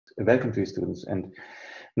welcome to you students, and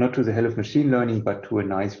not to the hell of machine learning, but to a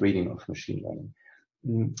nice reading of machine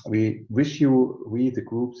learning. We wish you, the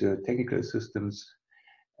group, the technical assistants,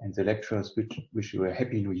 and the lecturers wish you a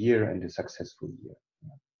happy new year and a successful year.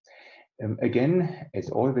 Again, as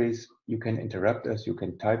always, you can interrupt us, you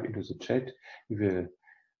can type into the chat, we will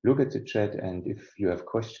look at the chat, and if you have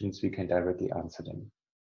questions, we can directly answer them.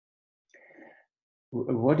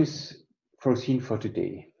 What is foreseen for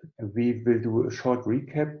today? We will do a short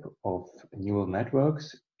recap of neural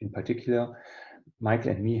networks. In particular,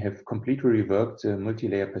 Michael and me have completely reworked the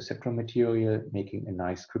multi-layer perceptron material, making a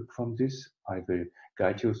nice script from this. I will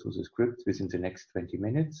guide you through the script within the next 20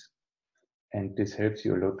 minutes. And this helps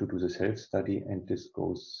you a lot to do the self-study, and this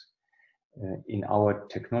goes in our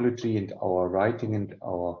technology and our writing and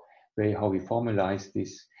our way how we formalize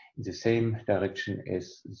this in the same direction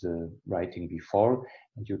as the writing before,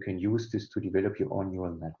 and you can use this to develop your own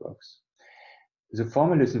neural networks. The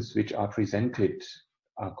formalisms which are presented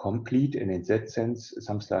are complete, and in that sense,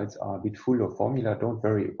 some slides are a bit full of formula. Don't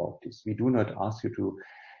worry about this. We do not ask you to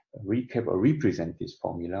recap or represent this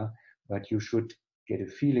formula, but you should get a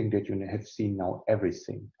feeling that you have seen now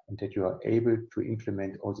everything and that you are able to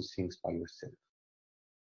implement all the things by yourself.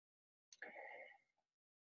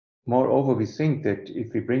 Moreover, we think that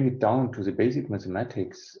if we bring it down to the basic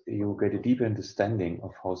mathematics, you get a deeper understanding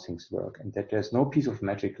of how things work and that there's no piece of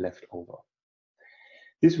magic left over.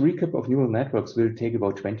 This recap of neural networks will take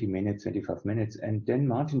about 20 minutes, 25 minutes, and then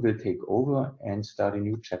Martin will take over and start a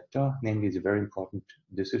new chapter, namely the very important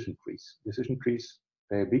decision trees. Decision trees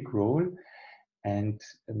play a big role, and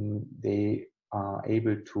they are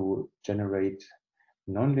able to generate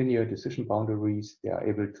nonlinear decision boundaries. They are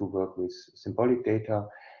able to work with symbolic data.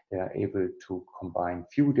 They are able to combine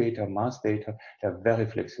few data, mass data. They are very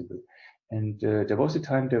flexible. And there was a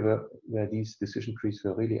time where these decision trees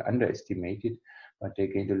were really underestimated, but they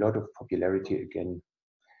gained a lot of popularity again,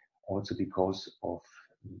 also because of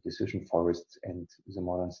decision forests and the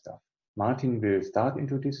modern stuff. Martin will start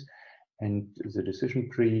into this, and the decision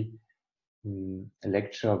tree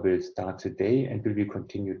lecture will start today and will be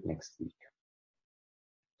continued next week.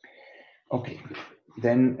 Okay,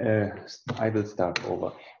 then I will start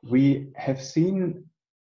over. We have seen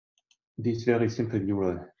this very simple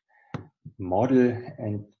neural model,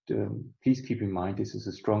 and please keep in mind this is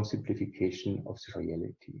a strong simplification of the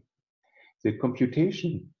reality. The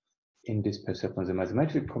computation in this perceptron, the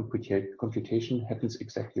mathematical computation happens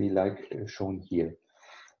exactly like shown here.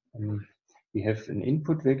 We have an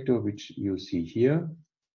input vector which you see here,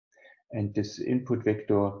 and this input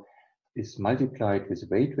vector is multiplied with a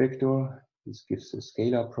weight vector. This gives a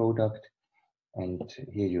scalar product, and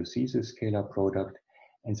here you see the scalar product,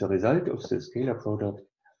 and the result of the scalar product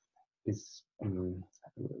is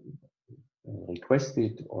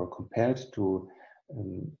requested or compared to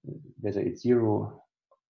whether it's zero,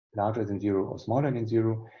 larger than zero, or smaller than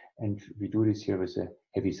zero, and we do this here with a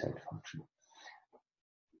Heaviside function.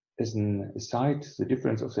 As an aside, the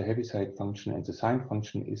difference of the Heaviside function and the sine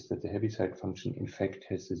function is that the Heaviside function in fact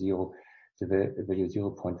has the value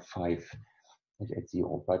 0.5 at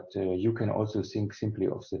 0, but you can also think simply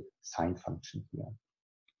of the sine function here.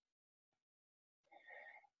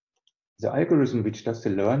 The algorithm which does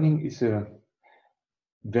the learning is a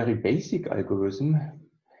very basic algorithm,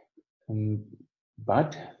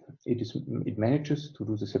 but it manages to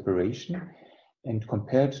do the separation. And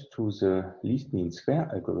compared to the least mean square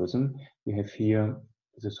algorithm, we have here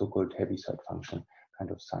the so-called Heaviside function, kind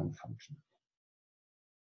of sine function.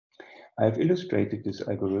 I have illustrated this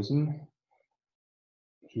algorithm.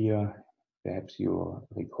 Here, perhaps you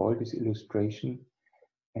recall this illustration.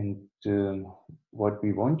 And what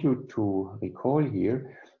we want you to recall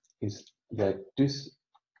here is that this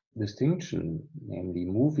distinction, namely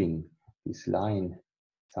moving this line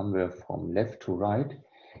somewhere from left to right,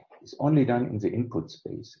 is only done in the input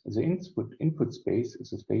space. The input space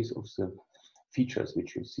is the space of the features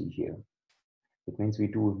which you see here. That means we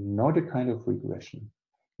do not a kind of regression.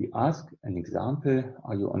 We ask an example,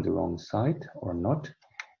 are you on the wrong side or not?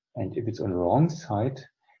 And if it's on the wrong side,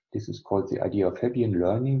 this is called the idea of Hebbian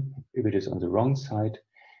learning. If it is on the wrong side,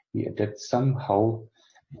 we adapt somehow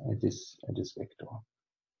this vector.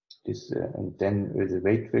 And then with the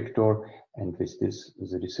weight vector, and with this,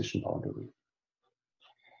 the decision boundary.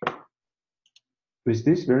 With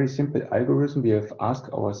this very simple algorithm, we have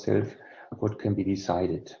asked ourselves what can be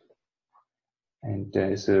decided. And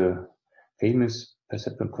there is a famous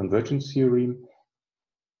perceptron convergence theorem.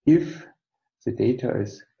 If the data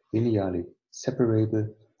is linearly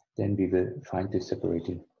separable, then we will find the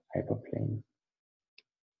separating hyperplane.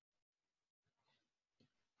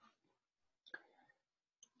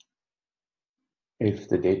 If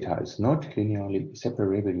the data is not linearly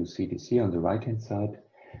separable, you see this here on the right-hand side,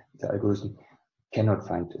 the algorithm cannot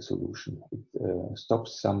find a solution. It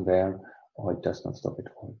stops somewhere or it does not stop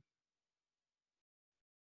at all.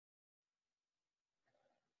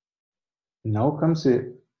 Now comes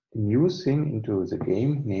a new thing into the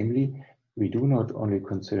game, namely, we do not only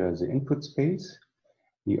consider the input space,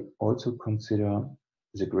 we also consider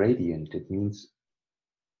the gradient. It means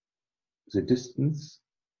the distance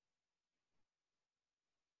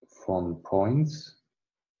from points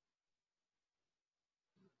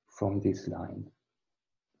from this line.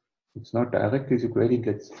 It's not directly the gradient.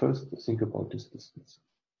 Let's first think about this distance.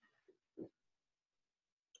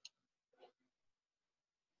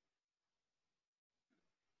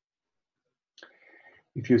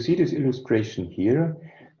 If you see this illustration here,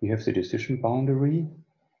 we have the decision boundary,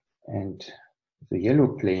 and the yellow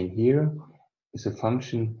plane here is a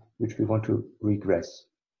function which we want to regress.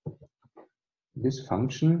 This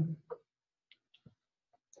function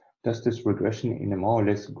does this regression in a more or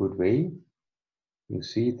less good way. You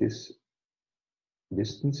see this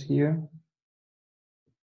distance here.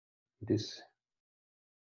 This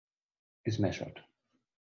is measured.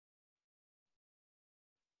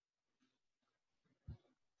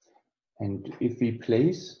 And if we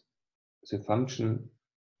place the function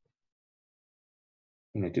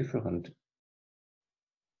in a different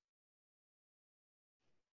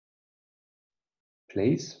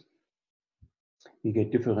place, we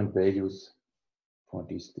get different values for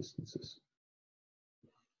these distances.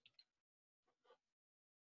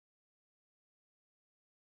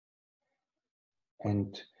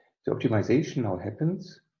 And the optimization now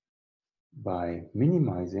happens by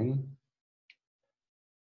minimizing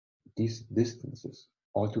these distances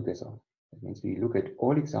altogether. That means we look at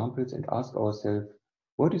all examples and ask ourselves,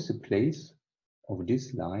 what is the place of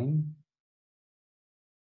this line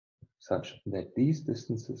such that these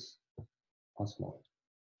distances are small?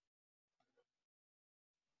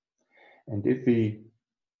 And if we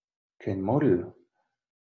can model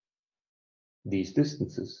these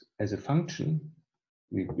distances as a function,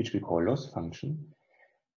 which we call loss function,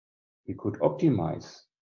 we could optimize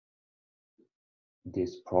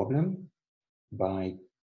this problem by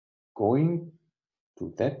going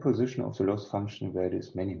to that position of the loss function where it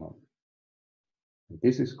is minimum. And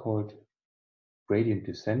this is called gradient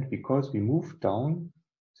descent because we move down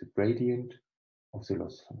the gradient of the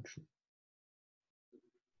loss function.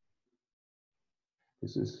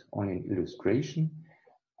 This is only an illustration.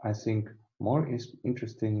 I think more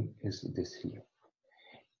interesting is this here.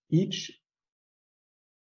 Each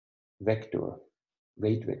vector,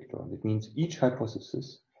 weight vector, that means each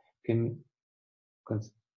hypothesis can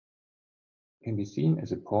be seen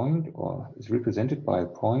as a point or is represented by a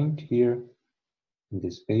point here in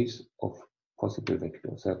the space of possible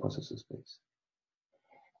vectors, hypothesis space.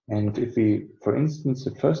 And if we, for instance,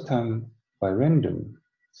 the first time by random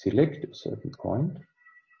select a certain point,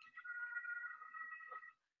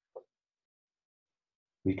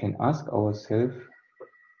 we can ask ourselves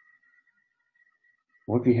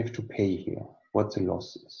what we have to pay here, what the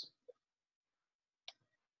loss is.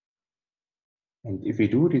 And if we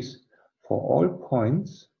do this for all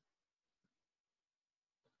points,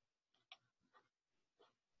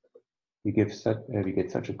 we get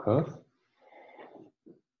such a curve,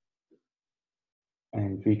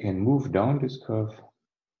 and we can move down this curve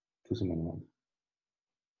to the minimum.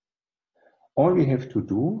 All we have to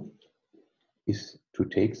do is to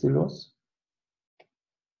take the loss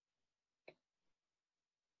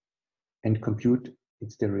and compute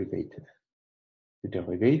its derivative. The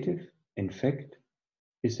derivative, in fact,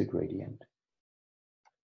 is a gradient.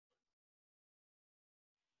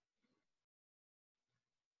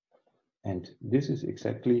 And this is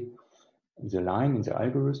exactly the line in the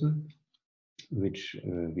algorithm which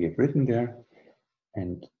we have written there,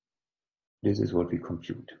 and this is what we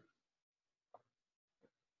compute.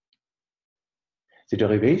 The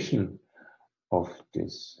derivation of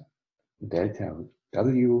this delta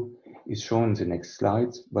W is shown in the next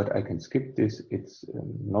slides, but I can skip this. It's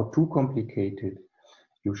not too complicated.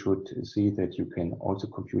 You should see that you can also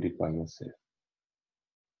compute it by yourself.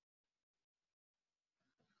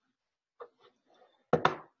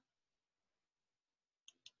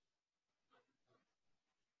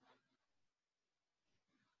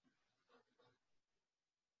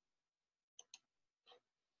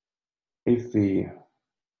 If we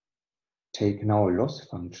take now a loss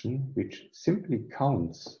function which simply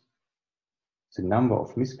counts the number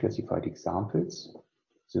of misclassified examples,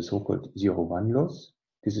 the so-called 0-1 loss,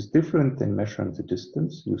 this is different than measuring the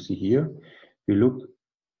distance. You see here, we look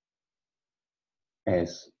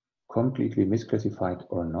as completely misclassified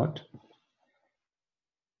or not.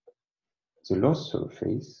 the loss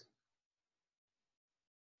surface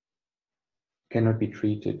cannot be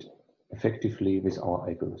treated effectively with our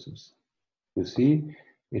algorithms. You see,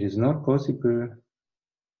 it is not possible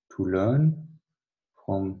to learn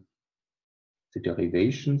from the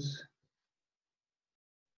derivations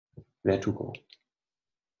where to go.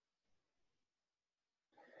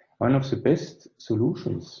 One of the best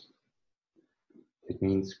solutions, it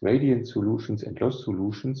means gradient solutions and loss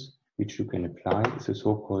solutions, which you can apply, is a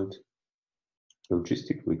so-called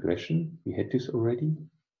logistic regression. We had this already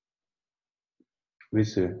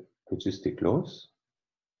with a logistic loss,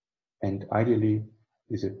 and ideally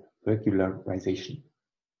with a regularization.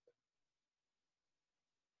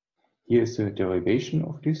 Here is a derivation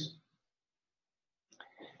of this,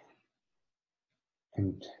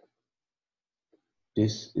 and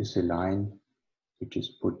this is a line which is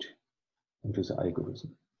put into the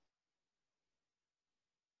algorithm.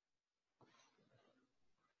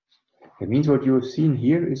 That means what you have seen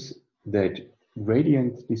here is that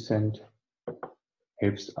gradient descent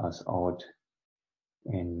helps us out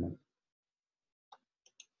in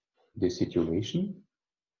this situation.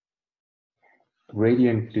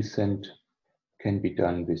 Gradient descent can be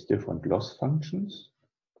done with different loss functions.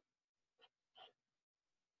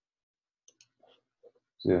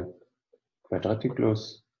 The quadratic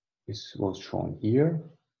loss was shown here.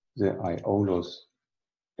 The IO loss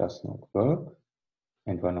does not work.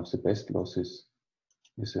 And one of the best losses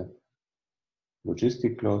is a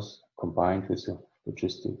logistic loss combined with a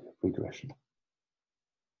logistic regression.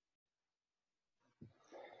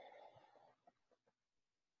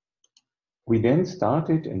 We then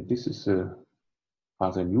started, and this is a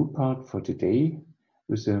rather new part for today,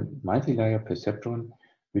 with a multi-layer perceptron,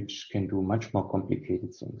 which can do much more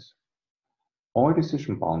complicated things. All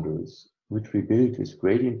decision boundaries which we built with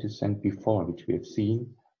gradient descent before, which we have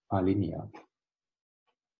seen, are linear.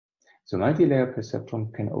 So multi-layer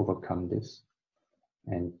perceptron can overcome this,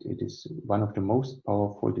 and it is one of the most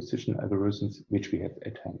powerful decision algorithms which we have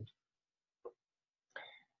at hand.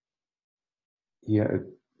 Here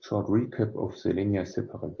a short recap of the linear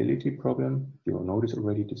separability problem. You will notice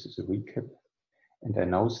already this is a recap, and I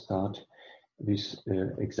now start with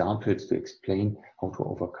examples to explain how to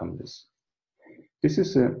overcome this. This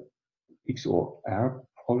is a XOR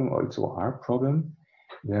problem or XOR problem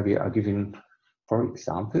where we are given 4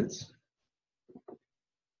 examples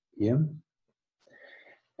here,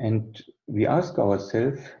 and we ask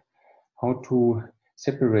ourselves how to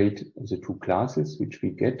separate the 2 classes which we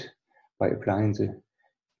get by applying the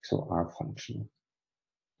XOR function.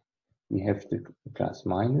 We have the class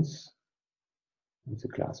minus and the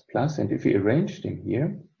class plus, and if we arrange them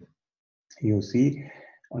here, you see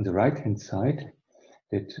on the right hand side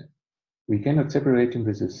that we cannot separate them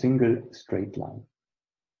with a single straight line.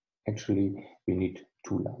 Actually, we need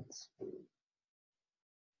 2 lines.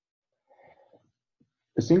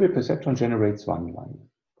 A single perceptron generates 1 line.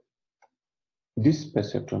 This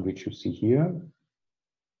perceptron which you see here,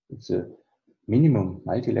 it's a minimum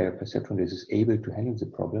multi-layer perceptron that is able to handle the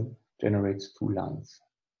problem, generates 2 lines.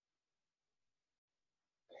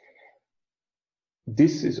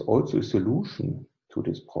 This is also a solution to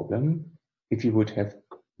this problem if you would have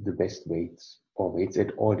the best weights or weights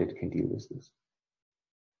at all that can deal with this.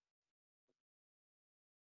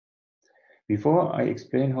 Before I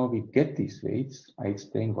explain how we get these weights, I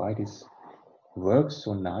explain why this works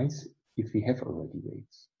so nice if we have already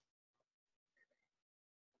weights.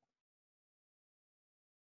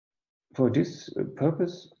 For this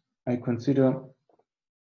purpose, I consider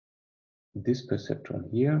this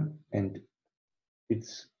perceptron here and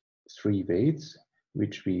its 3 weights,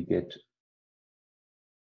 which we get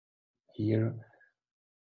here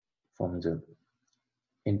from the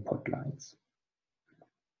input lines.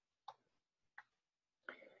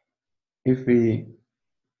 If we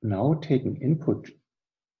now take an input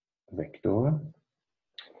vector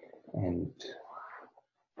and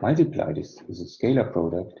multiply this with a scalar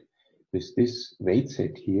product with this weight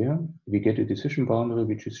set here, we get a decision boundary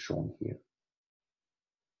which is shown here.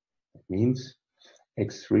 That means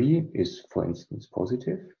x3 is, for instance,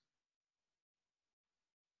 positive,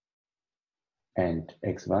 and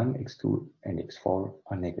x1, x2, and x4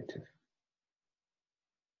 are negative.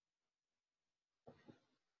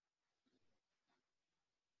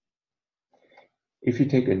 If you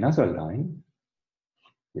take another line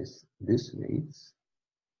with this weights,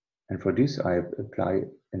 and for this I apply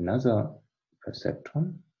another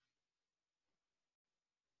perceptron,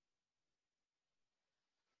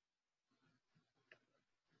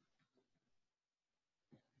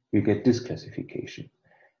 we get this classification.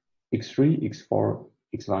 x3, x4,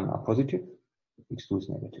 x1 are positive, x2 is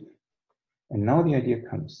negative. And now the idea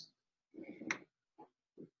comes.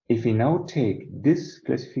 If we now take this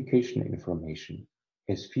classification information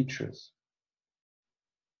as features,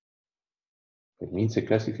 that means the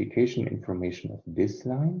classification information of this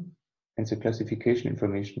line and the classification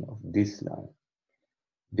information of this line,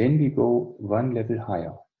 then we go one level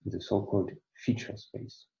higher in the so-called feature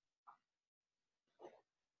space.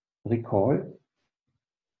 Recall,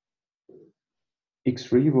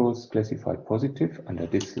 X3 was classified positive under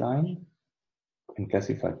this line and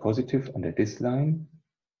classified positive under this line.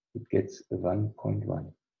 It gets a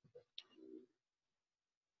 1.1.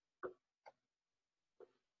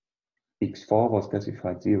 X4 was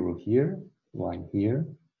classified 0 here, 1 here.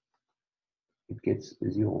 It gets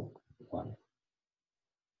 0, 1.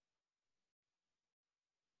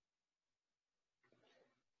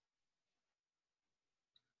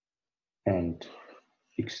 And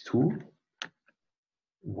X2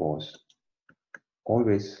 was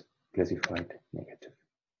always classified negative.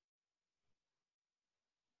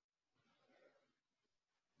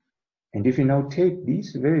 And if we now take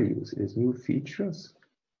these values as new features,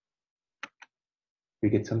 we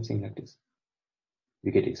get something like this.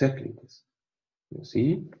 We get exactly this. You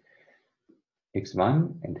see,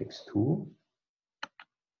 X1 and X2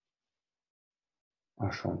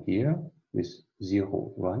 are shown here with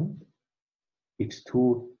 0, 1,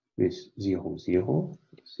 X2 with 0, 0,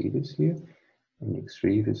 you see this here, and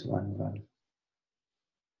X3 with 1, 1.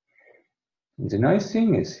 And the nice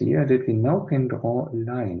thing is here that we now can draw a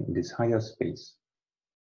line in this higher space.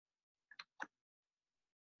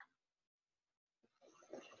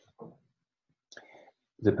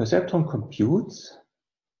 The perceptron computes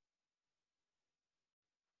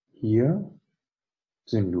here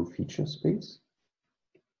the new feature space.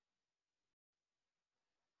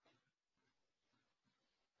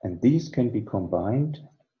 And these can be combined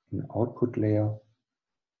in output layer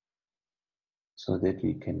so that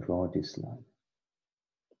we can draw this line.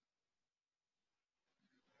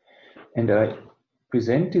 And I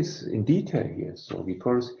present this in detail here, so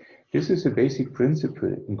because this is a basic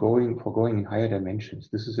principle in going in higher dimensions.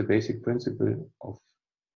 This is a basic principle of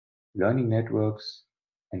learning networks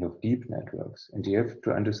and of deep networks. And you have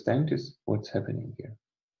to understand this, what's happening here.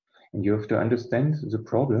 And you have to understand the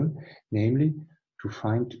problem, namely to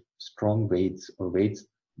find strong weights or weights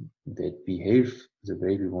that behave the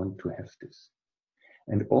way we want to have this.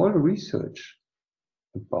 And all research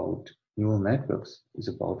about neural networks is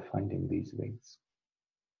about finding these weights.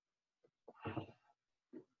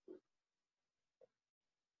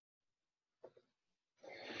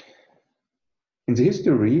 In the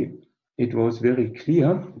history, it was very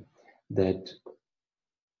clear that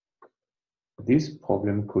this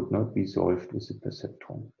problem could not be solved with the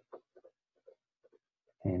perceptron.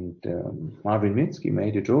 And Marvin Minsky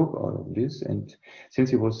made a joke out of this, and since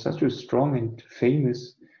he was such a strong and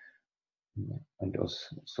famous and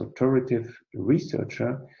authoritative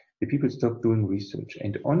researcher, the people stopped doing research.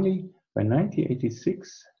 And only by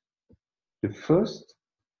 1986, the first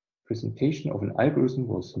presentation of an algorithm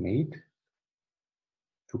was made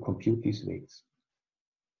to compute these weights.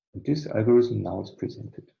 And this algorithm now is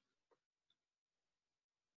presented.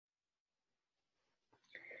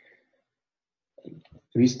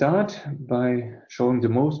 We start by showing the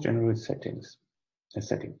most general setting.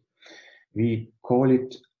 We call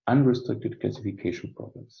it unrestricted classification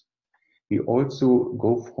problems. We also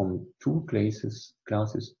go from 2 classes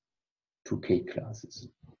to K classes.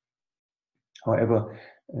 However,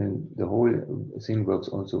 the whole thing works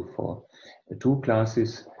also for 2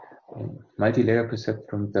 classes. Multilayer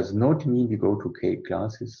perceptron does not mean we go to K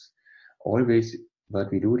classes always,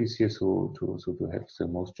 but we do this here so to have the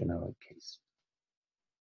most general case.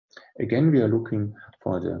 Again, we are looking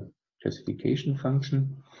for the classification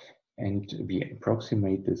function, and we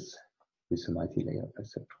approximate this with a multilayer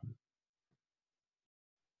perceptron.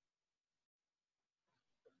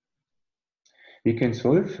 We can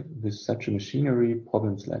solve with such a machinery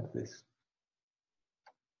problems like this.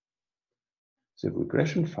 The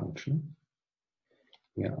regression function,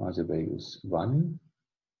 here are the values 1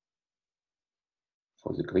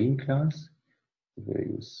 for the green class, the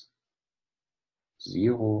values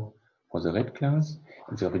 0 for the red class.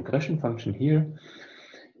 And the regression function here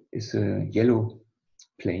is a yellow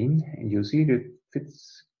plane, and you see that it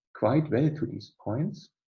fits quite well to these points.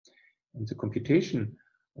 And the computation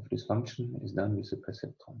of this function is done with the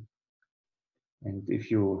perceptron. And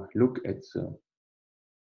if you look at the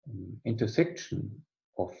intersection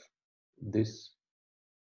of this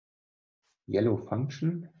yellow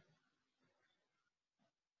function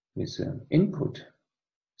with the input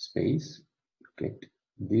space, you get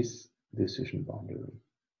this decision boundary.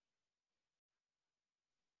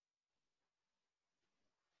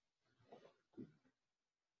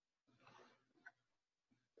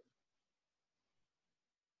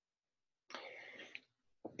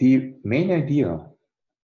 The main idea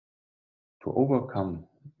to overcome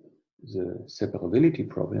the separability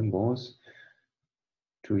problem was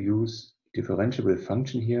to use differentiable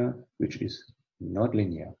function here, which is not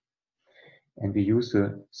linear. And we use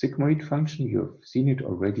the sigmoid function. You have seen it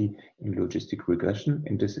already in logistic regression,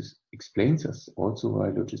 and this explains us also why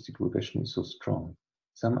logistic regression is so strong.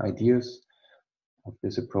 Some ideas of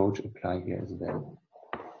this approach apply here as well.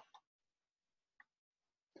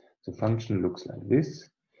 The function looks like this,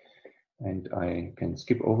 and I can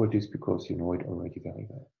skip over this because you know it already very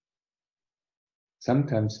well.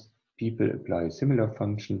 Sometimes people apply a similar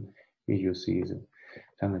function. Here you see the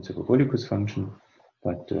Tangent hyperbolicus function,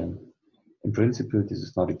 but in principle, this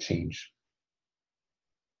is not a change.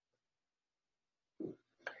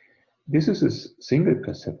 This is a single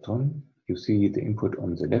perceptron. You see the input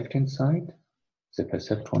on the left-hand side. The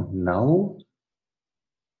perceptron now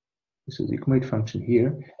is a sigmoid function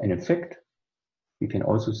here. And in fact, we can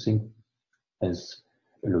also think as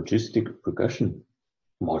a logistic regression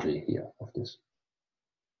model here of this.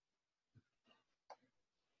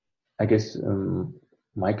 I guess,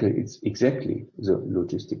 Michael, it's exactly the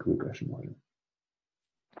logistic regression model.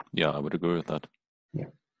 Yeah, I would agree with that.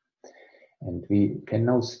 Yeah. And we can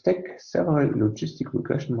now stack several logistic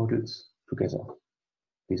regression models together.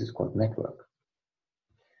 This is called network.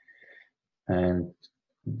 And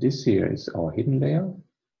this here is our hidden layer.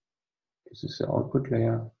 This is the output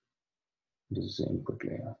layer. This is the input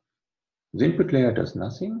layer. The input layer does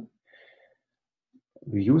nothing.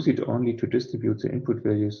 We use it only to distribute the input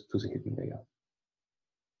values to the hidden layer.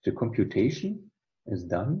 The computation is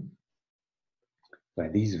done by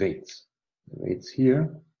these weights. The weights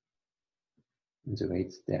here and the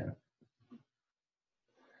weights there.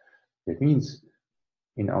 That means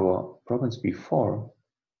in our problems before,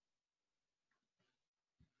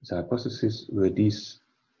 the hypotheses were these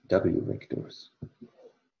W vectors.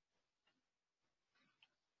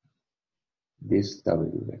 This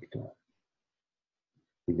W vector,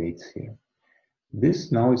 the weights here.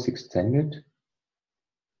 This now is extended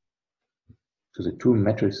to the two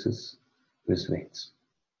matrices with weights.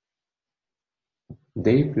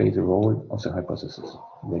 They play the role of the hypothesis.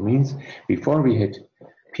 That means before we had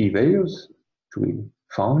p-values to be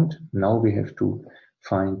found, now we have to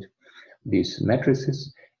find these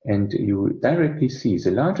matrices, and you directly see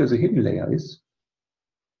the larger the hidden layer is,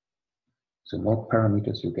 the more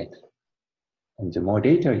parameters you get, and the more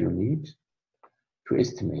data you need to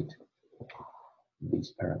estimate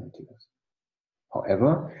these parameters.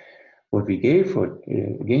 However, what we gain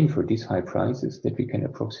for this high price is that we can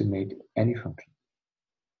approximate any function.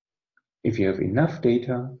 If you have enough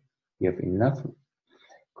data, you have enough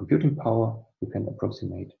computing power, you can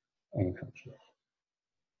approximate any function.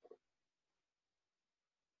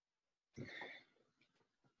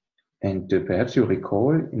 And perhaps you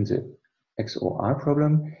recall in the XOR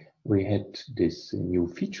problem, we had this new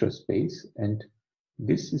feature space, and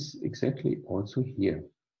this is exactly also here.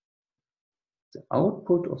 The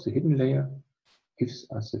output of the hidden layer gives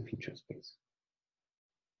us a feature space.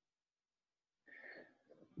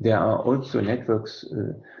 There are also networks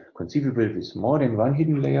conceivable with more than one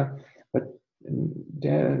hidden layer, but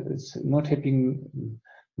there is not happening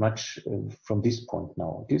much from this point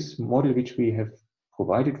now. This model which we have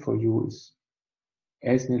provided for you is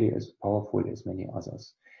as nearly as powerful as many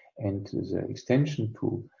others. And the extension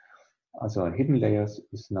to other hidden layers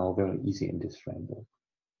is now very easy in this framework.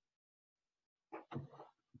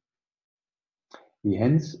 We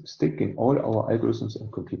hence stick in all our algorithms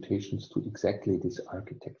and computations to exactly this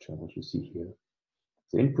architecture, what you see here.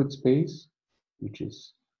 The input space, which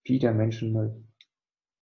is p-dimensional,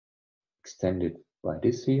 extended by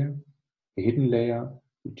this here. The hidden layer,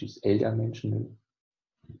 which is l-dimensional,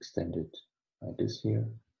 extended by this here.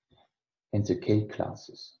 And the K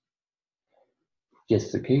classes.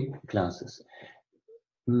 Yes, the K classes.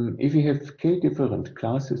 If we have K different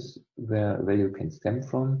classes where value can stem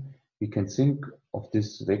from, we can think of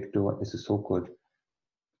this vector as a so-called,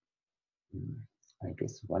 I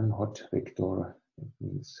guess, one hot vector. That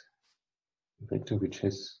means a vector which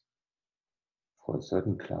has, for a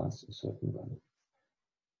certain class, a certain one.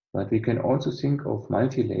 But we can also think of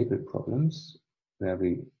multi-label problems where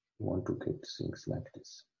we want to get things like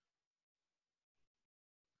this.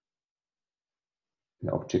 An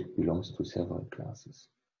object belongs to several classes.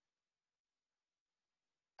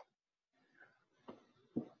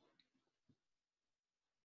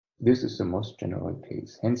 This is the most general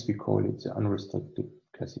case, hence we call it the unrestricted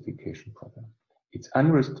classification problem. It's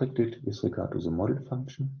unrestricted with regard to the model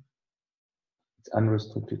function. It's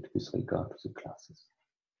unrestricted with regard to the classes.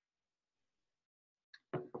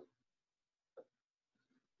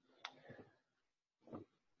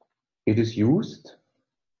 It is used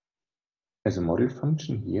as a model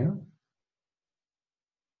function here.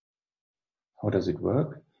 How does it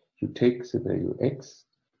work? You take the value x,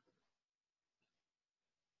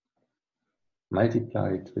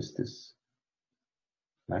 multiply it with this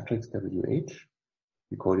matrix WH.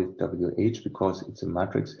 We call it WH because it's a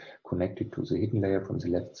matrix connected to the hidden layer from the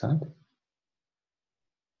left side.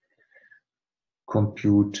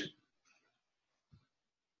 Compute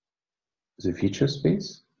the feature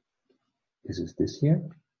space. This is this here.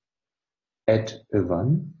 Add a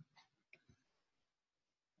 1.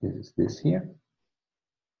 This is this here.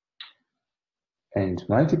 And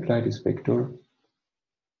multiply this vector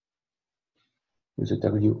with a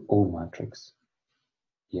WO matrix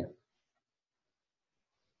here.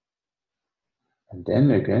 And then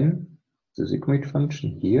again, the sigmoid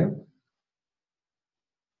function here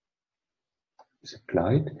is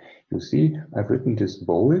applied. You see, I've written this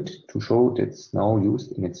bold to show that it's now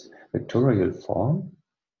used in its vectorial form.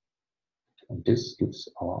 And this gives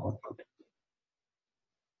our output.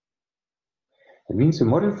 That means the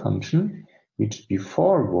model function, which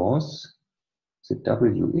before was the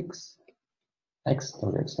WX,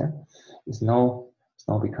 WX, yeah, is now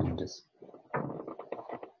becoming this.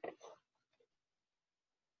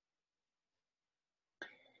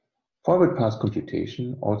 Forward path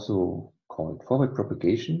computation, also called forward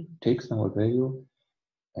propagation, takes now a value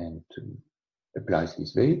and applies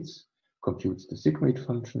these weights, computes the sigmoid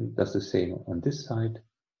function, does the same on this side,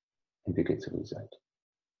 and we get the result.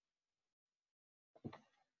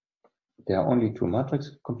 There are only 2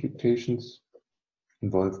 matrix computations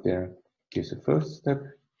involved there. Here's the first step.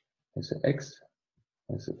 There's an X,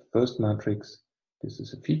 there's the first matrix. This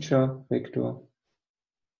is a feature vector.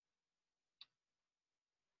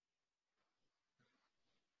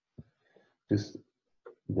 This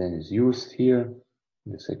then is used here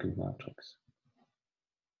in the second matrix.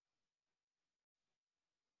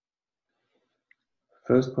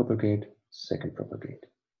 First propagate, second propagate.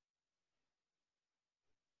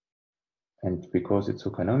 And because it's so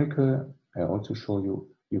canonical, I also show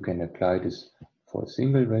you can apply this for a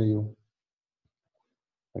single value,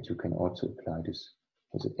 but you can also apply this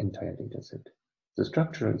for the entire data set. The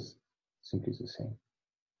structure is simply the same.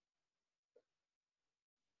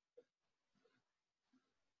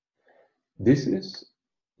 This is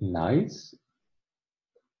nice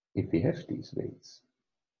if we have these weights.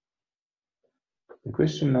 The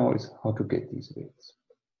question now is how to get these weights.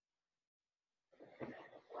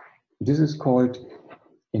 This is called,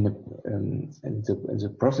 in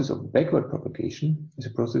the process of backward propagation, is a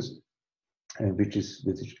process which is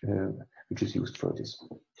used for this.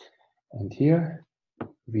 And here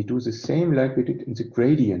we do the same like we did in the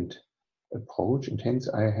gradient approach, and hence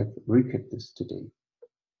I have recapped this today.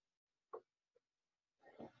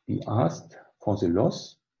 We asked for the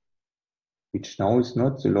loss, which now is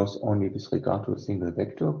not the loss only with regard to a single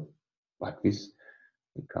vector, but with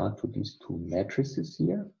regard to these 2 matrices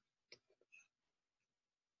here.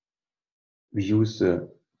 We use the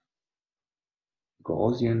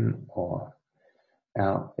Gaussian or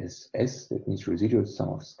RSS, that means residual sum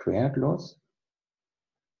of squared loss.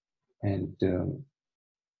 And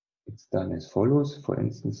it's done as follows. For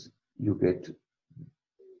instance, you get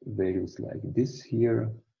values like this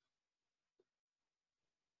here.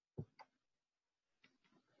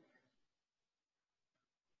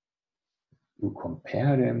 You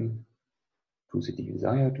compare them to the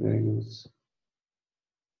desired values.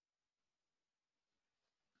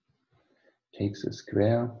 Takes a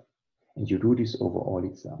square, and you do this over all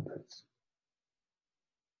examples.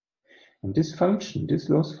 And this function, this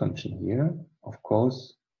loss function here, of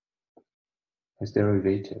course, has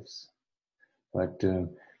derivatives. But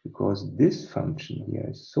because this function here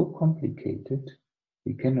is so complicated,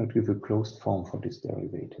 we cannot give a closed form for this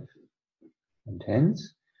derivative. And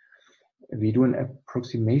hence, we do an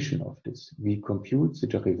approximation of this. We compute the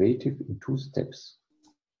derivative in 2 steps.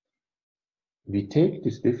 We take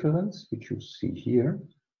this difference, which you see here,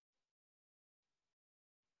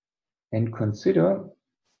 and consider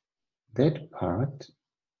that part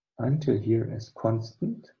until here as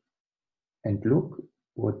constant, and look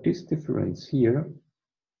what this difference here,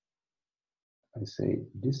 I say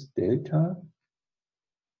this delta,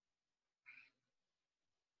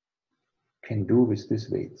 can do with these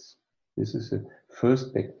weights. This is the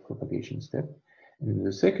first back propagation step. And in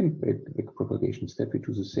the second back propagation step, we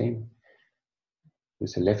do the same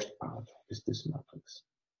with the left part, with this matrix.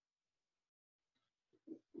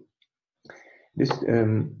 This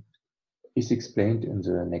is explained in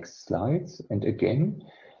the next slides. And again,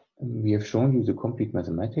 we have shown you the complete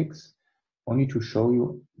mathematics only to show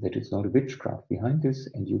you that it's not a witchcraft behind this,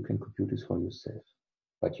 and you can compute this for yourself.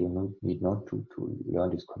 but you need not to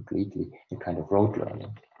learn this completely in kind of rote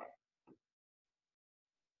learning.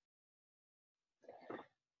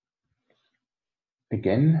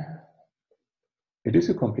 Again, it is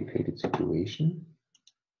a complicated situation.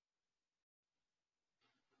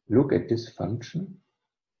 Look at this function.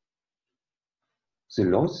 The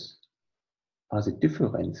loss are the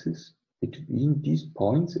differences between these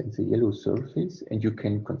points and the yellow surface, and you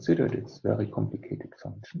can consider this very complicated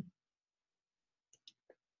function.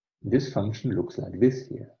 This function looks like this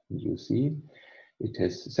here, and you see it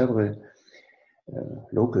has several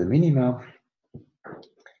local minima,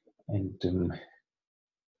 and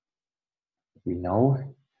we now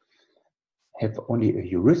have only a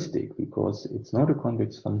heuristic, because it's not a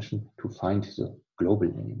convex function, to find the global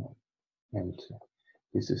minimum. And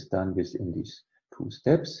this is done within these two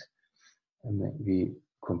steps. And then we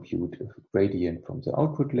compute a gradient from the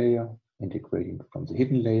output layer and a gradient from the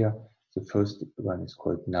hidden layer. The first one is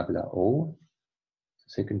called nabla O. The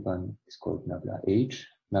second one is called nabla H.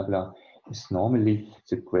 Nabla is normally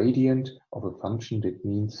the gradient of a function, that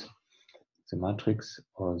means the matrix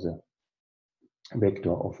or the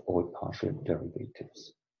vector of all partial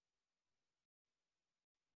derivatives.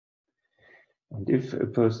 And if a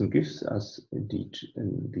person gives us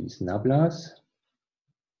these nablas,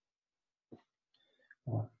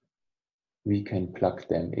 we can plug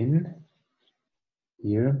them in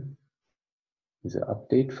here with the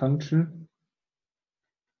update function.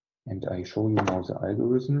 And I show you now the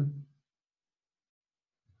algorithm.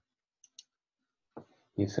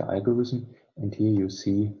 Here's the algorithm, and here you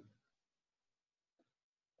see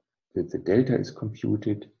that the delta is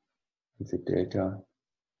computed, and the delta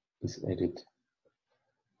is added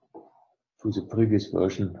to the previous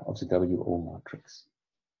version of the WO matrix.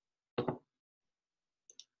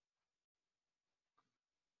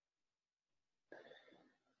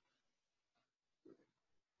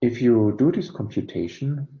 If you do this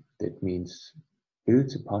computation, that means build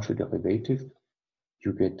the partial derivative,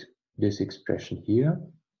 you get this expression here.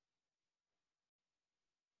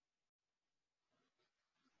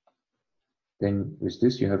 Then with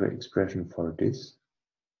this you have an expression for this,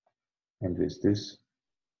 and with this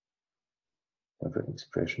you have an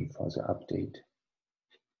expression for the update.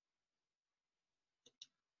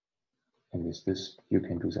 And with this you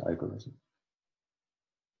can do the algorithm.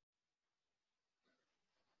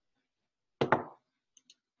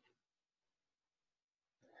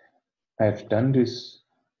 I've done this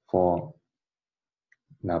for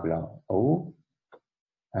nabla O.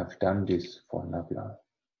 I've done this for nabla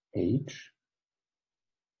H.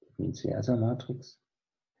 It means the other matrix.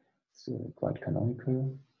 It's quite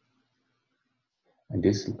canonical. And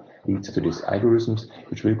this leads to these algorithms,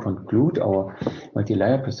 which will conclude our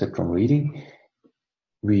multi-layer perceptron reading.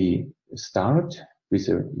 We start with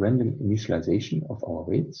a random initialization of our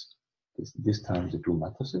weights, this time the two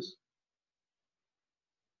matrices.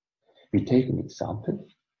 We take an example.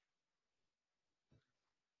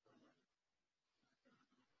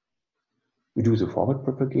 We do the forward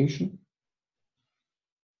propagation.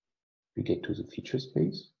 We get to the feature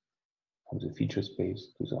space, from the feature space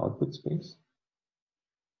to the output space.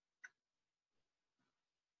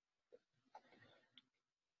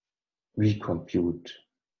 We compute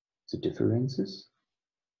the differences.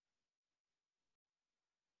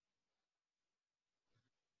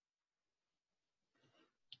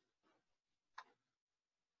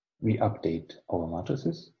 We update our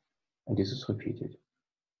matrices, and this is repeated.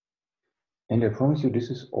 And I promise you,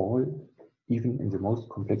 this is all even in the most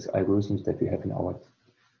complex algorithms that we have in our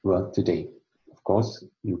world today. Of course,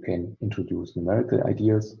 you can introduce numerical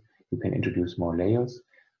ideas, you can introduce more layers,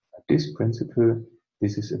 but this principle,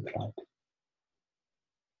 this is applied.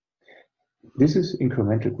 This is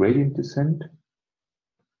incremental gradient descent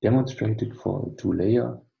demonstrated for a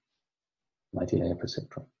two-layer multi-layer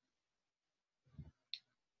perceptron.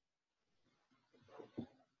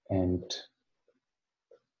 And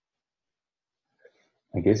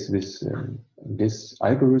I guess with this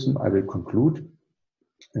algorithm, I will conclude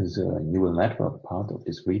the neural network part of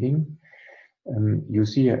this reading. You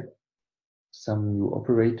see some new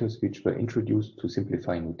operators which were introduced to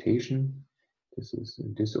simplify notation. This is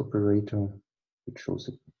this operator, which shows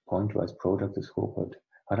a pointwise product, is called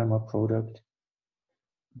Hadamard product.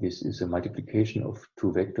 This is a multiplication of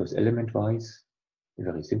two vectors element-wise, a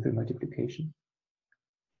very simple multiplication.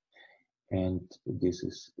 And this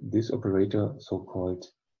is this operator, so-called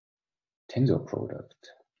tensor product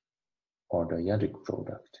or dyadic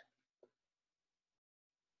product,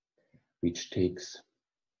 which takes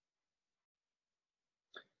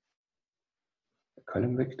a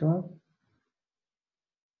column vector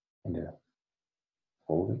and a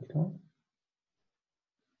row vector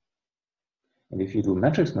And if you do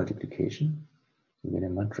matrix multiplication, you get a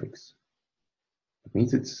matrix. It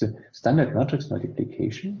means it's a standard matrix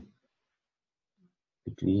multiplication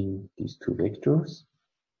between these two vectors.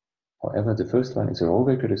 However, the first one is a row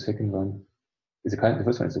vector, the second one is the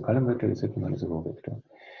first one is a column vector, the second one is a row vector.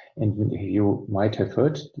 And you might have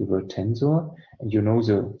heard the word tensor, and you know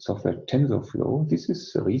the software TensorFlow. This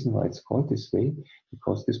is the reason why it's called this way,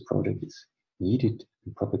 because this project is needed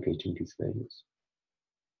in propagating these values.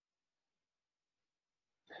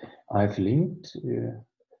 I've linked the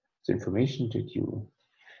information that you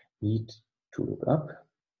need to look up.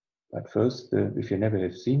 But first, if you never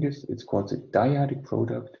have seen this, it's called the dyadic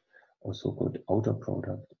product, or so-called outer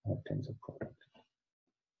product or tensor product.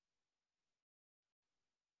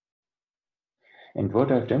 And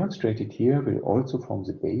what I've demonstrated here will also form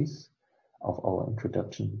the base of our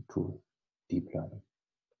introduction to deep learning.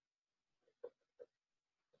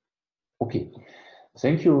 Okay,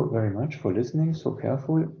 thank you very much for listening so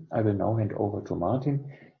careful. I will now hand over to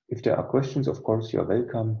Martin. If there are questions, of course, you're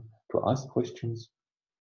welcome to ask questions.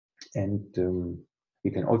 And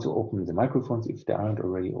we can also open the microphones if they aren't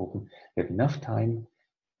already open. We have enough time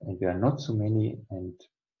and we are not so many, and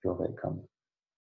you're welcome